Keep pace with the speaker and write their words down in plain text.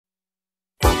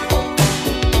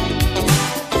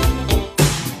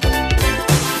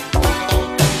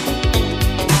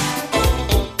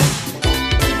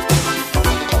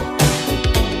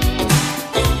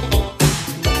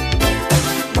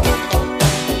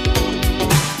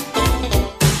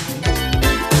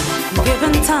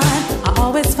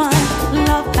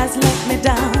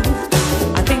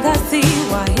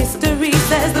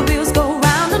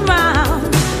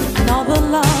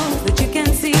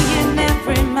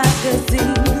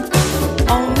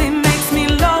only makes me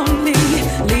lonely,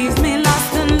 leaves me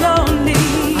lost and lonely.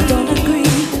 I don't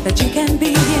agree that you can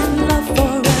be in love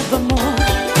forevermore.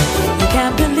 You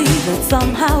can't believe that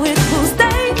somehow it will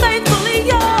stay faithfully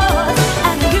yours.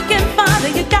 And you can find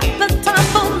that you got the time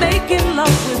for making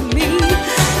love with me.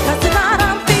 'Cause tonight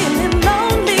I'm feeling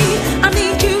lonely. I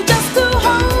need you just to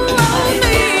hold me.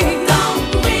 If you don't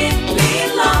really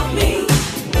love me,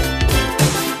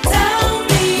 tell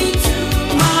me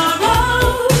tomorrow.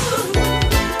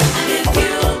 And if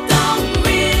you don't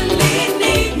really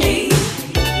need me,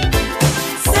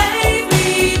 save me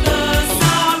the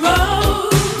sorrow.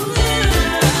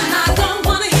 And I don't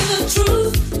wanna hear the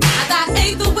truth, and I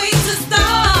hate the way to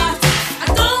start. I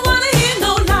don't wanna hear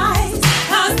no lies,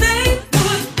 'cause they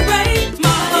would break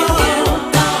my heart. If you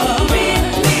don't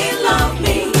really love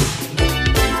me,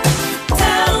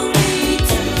 tell me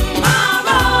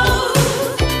tomorrow.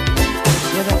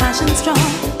 With a passion strong,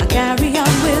 I carry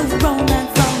on with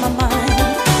romance on my mind.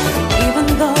 Even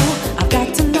though I've got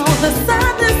to know the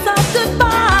sadness of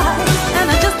goodbye. And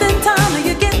I just in time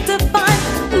you get to find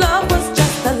love was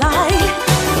just a lie.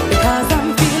 Because I'm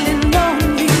feeling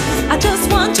lonely, I just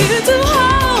want you to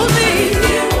hold